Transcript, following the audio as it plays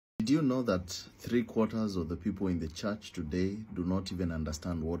Did you know that 3/4 of the people in the church today do not even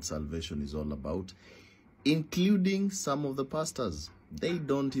understand what salvation is all about, including some of the pastors? They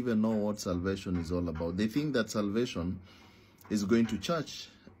don't even know what salvation is all about. They think that salvation is going to church.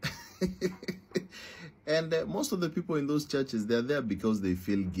 And most of the people in those churches, they're there because they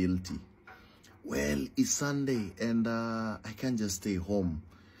feel guilty. Well, it's Sunday and I can't just stay home.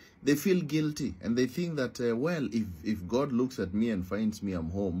 They feel guilty and they think that, well, if God looks at me and finds me I'm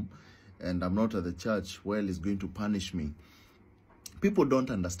home and I'm not at the church, well, he's going to punish me. People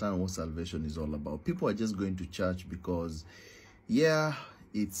don't understand what salvation is all about. People are just going to church because, yeah,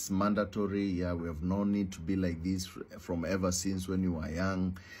 it's mandatory. Yeah, we have known it to be like this from ever since when you were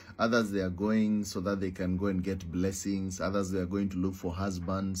young. Others, they are going so that they can go and get blessings. Others, they are going to look for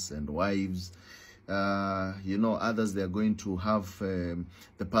husbands and wives. You know, others, they are going to have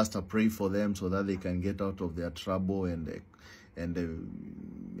the pastor pray for them so that they can get out of their trouble and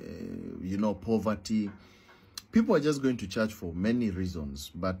you know, poverty. People are just going to church for many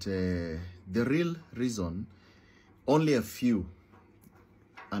reasons, but the real reason, only a few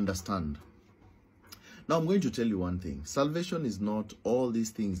understand. Now, I'm going to tell you one thing. Salvation is not all these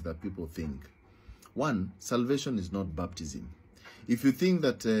things that people think. One, salvation is not baptism. If you think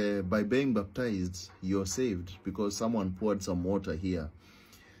that by being baptized, you're saved because someone poured some water here,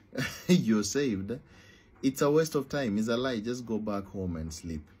 you're saved, it's a waste of time. It's a lie. Just go back home and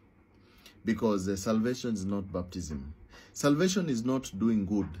sleep. Because salvation is not baptism. Salvation is not doing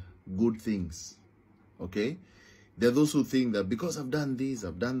good things. Okay? There are those who think that because I've done this,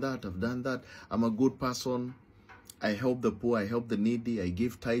 I've done that, I'm a good person, I help the poor, I help the needy, I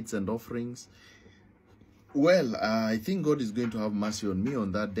give tithes and offerings. Well, I think God is going to have mercy on me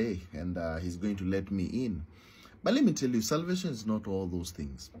on that day, and he's going to let me in. But let me tell you, salvation is not all those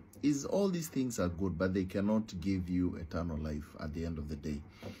things. All these things are good, but they cannot give you eternal life at the end of the day.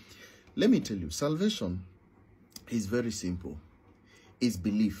 Let me tell you, salvation is very simple. It's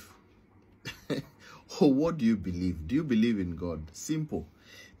belief. Oh, what do you believe? Do you believe in God? Simple.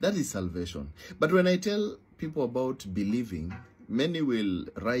 That is salvation. But when I tell people about believing, many will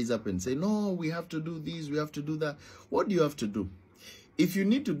rise up and say, no, we have to do this, we have to do that. What do you have to do? If you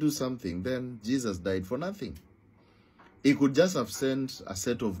need to do something, then Jesus died for nothing. He could just have sent a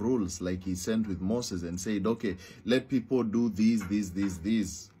set of rules like he sent with Moses and said, okay, let people do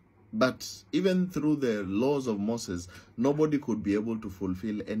this. But even through the laws of Moses, nobody could be able to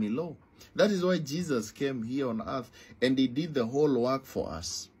fulfill any law. That is why Jesus came here on earth and he did the whole work for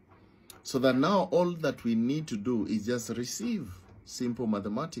us. So that now all that we need to do is just receive. Simple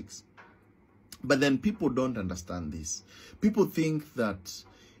mathematics. But then people don't understand this. People think that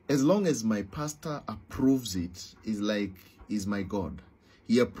as long as my pastor approves it, is my God.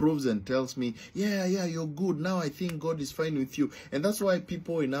 He approves and tells me, yeah, you're good. Now I think God is fine with you. And that's why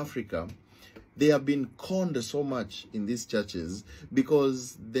people in Africa, they have been conned so much in these churches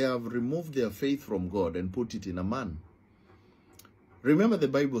because they have removed their faith from God and put it in a man. Remember, the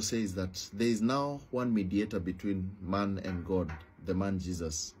Bible says that there is now one mediator between man and God, the man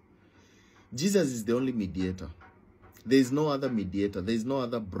Jesus. Jesus is the only mediator. There is no other mediator. There is no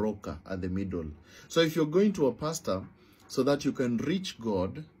other broker at the middle. So if you're going to a pastor so that you can reach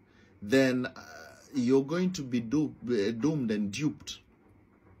God, then you're going to be doomed and duped.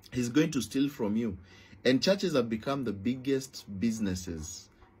 He's going to steal from you. And churches have become the biggest businesses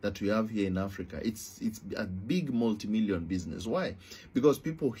that we have here in Africa. It's a big multi-million business. Why? Because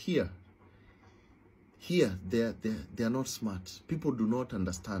people here they're not smart. People do not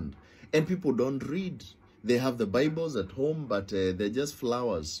understand. And people don't read. They have the Bibles at home, but they're just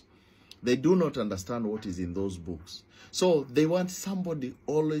flowers. They do not understand what is in those books. So they want somebody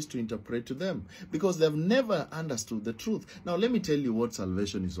always to interpret to them because they've never understood the truth. Now, let me tell you what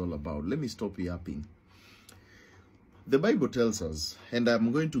salvation is all about. Let me stop yapping. The Bible tells us, and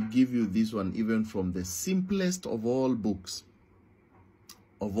I'm going to give you this one even from the simplest of all books,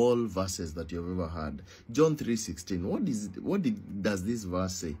 of all verses that you've ever heard. John 3:16. What does this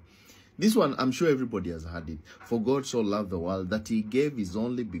verse say? This one, I'm sure everybody has heard it. For God so loved the world that he gave his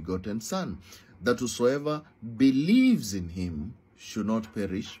only begotten Son, that whosoever believes in him should not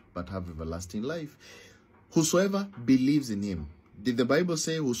perish, but have everlasting life. Whosoever believes in him. Did the Bible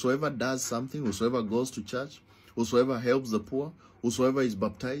say whosoever does something, whosoever goes to church, whosoever helps the poor, whosoever is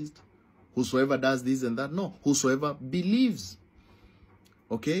baptized, whosoever does this and that? No, whosoever believes.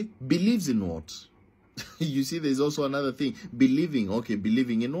 Okay? Believes in what? You see, there's also another thing. Believing. Okay,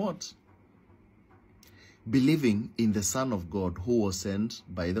 believing in what? Believing in the Son of God who was sent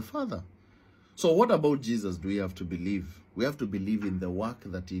by the Father. So what about Jesus do we have to believe? We have to believe in the work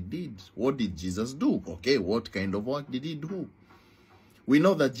that he did. What did Jesus do? Okay, what kind of work did he do? We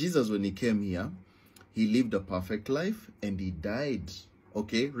know that Jesus, when he came here, he lived a perfect life and he died.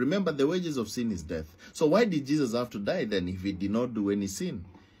 Okay, remember the wages of sin is death. So why did Jesus have to die then if he did not do any sin?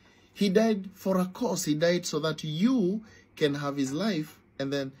 He died for a cause. He died so that you can have his life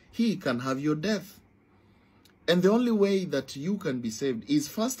and then he can have your death. And the only way that you can be saved is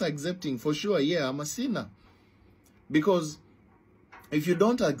first accepting, for sure, yeah, I'm a sinner. Because if you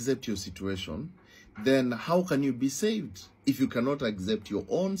don't accept your situation, then how can you be saved if you cannot accept your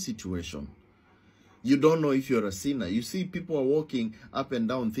own situation? You don't know if you're a sinner. You see people are walking up and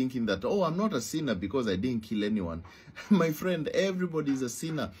down thinking that, oh, I'm not a sinner because I didn't kill anyone. My friend, everybody is a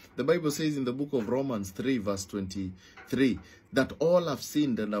sinner. The Bible says in the book of Romans 3 verse 23 that all have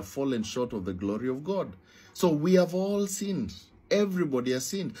sinned and have fallen short of the glory of God. So we have all sinned. Everybody has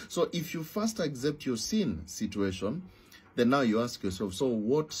sinned. So if you first accept your sin situation, then now you ask yourself, so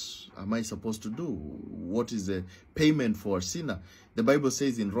what am I supposed to do? What is the payment for a sinner? The Bible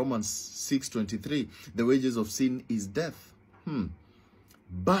says in Romans 6:23, the wages of sin is death.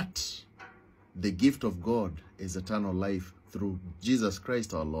 But the gift of God is eternal life through Jesus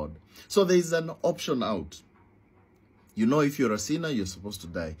Christ our Lord. So there is an option out. You know, if you're a sinner, you're supposed to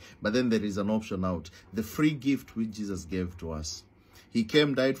die. But then there is an option out. The free gift which Jesus gave to us. He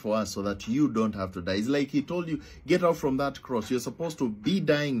came, died for us so that you don't have to die. It's like he told you, get out from that cross. You're supposed to be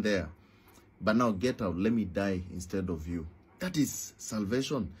dying there. But now get out. Let me die instead of you. That is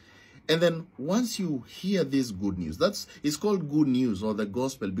salvation. And then once you hear this good news, it's called good news or the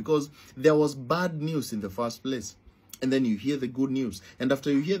gospel because there was bad news in the first place. And then you hear the good news. And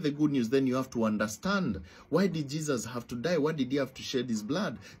after you hear the good news, then you have to understand, why did Jesus have to die? Why did he have to shed his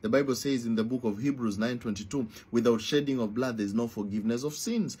blood? The Bible says in the book of Hebrews 9:22, without shedding of blood, there is no forgiveness of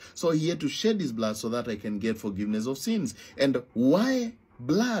sins. So he had to shed his blood so that I can get forgiveness of sins. And why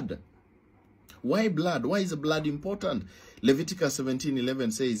blood? Why blood? Why is the blood important? Leviticus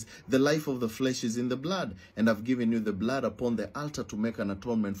 17:11 says, the life of the flesh is in the blood, and I've given you the blood upon the altar to make an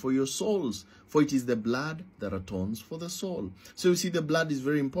atonement for your souls. For it is the blood that atones for the soul. So you see, the blood is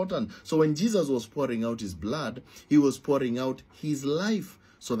very important. So when Jesus was pouring out his blood, he was pouring out his life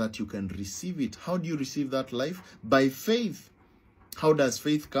so that you can receive it. How do you receive that life? By faith. How does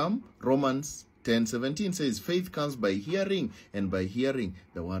faith come? Romans 10:17 says, faith comes by hearing, and by hearing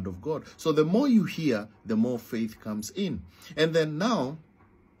the word of God. So the more you hear, the more faith comes in. And then now,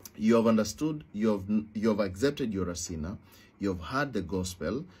 you have understood, you have accepted you're a sinner, you have heard the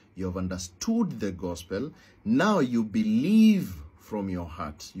gospel, you have understood the gospel. Now you believe from your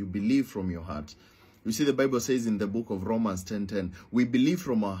heart. You believe from your heart. You see, the Bible says in the book of Romans 10:10, we believe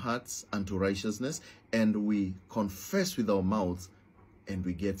from our hearts unto righteousness, and we confess with our mouths, and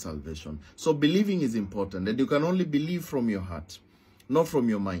we get salvation. So believing is important, and you can only believe from your heart, not from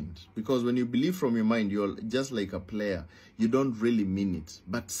your mind. Because when you believe from your mind, you're just like a player. You don't really mean it.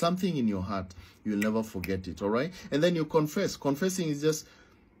 But something in your heart, you'll never forget it, all right? And then you confess. Confessing is just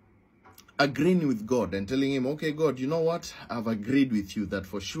agreeing with God and telling him, okay, God, you know what? I've agreed with you that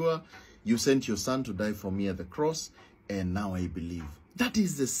for sure you sent your son to die for me at the cross, and now I believe. That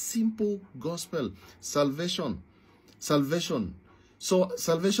is the simple gospel. Salvation. Salvation. So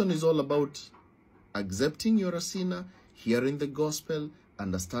salvation is all about accepting you're a sinner, hearing the gospel,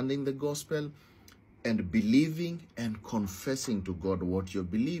 understanding the gospel, and believing and confessing to God what you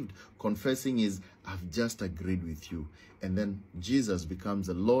believed. Confessing is, I've just agreed with you. And then Jesus becomes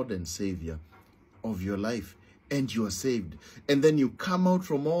the Lord and Savior of your life, and you are saved. And then you come out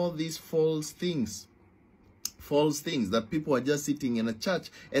from all these false things that people are just sitting in a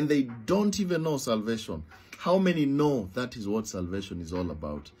church and they don't even know salvation. How many know that is what salvation is all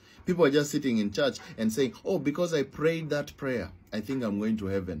about? People are just sitting in church and saying, oh, because I prayed that prayer, I think I'm going to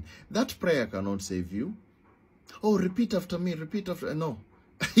heaven. That prayer cannot save you. Oh, repeat after me, repeat after. No,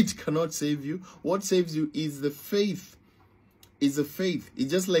 it cannot save you. What saves you is the faith. Is the faith.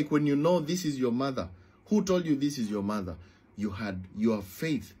 It's just like when you know this is your mother. Who told you this is your mother? You have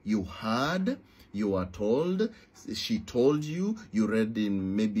faith. You heard. You are told, she told you, you read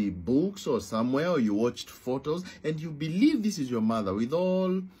in maybe books or somewhere, or you watched photos, and you believe this is your mother with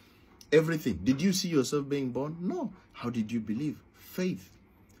everything. Did you see yourself being born? No. How did you believe? Faith.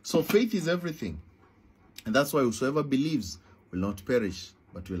 So faith is everything. And that's why whosoever believes will not perish,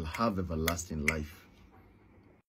 but will have everlasting life.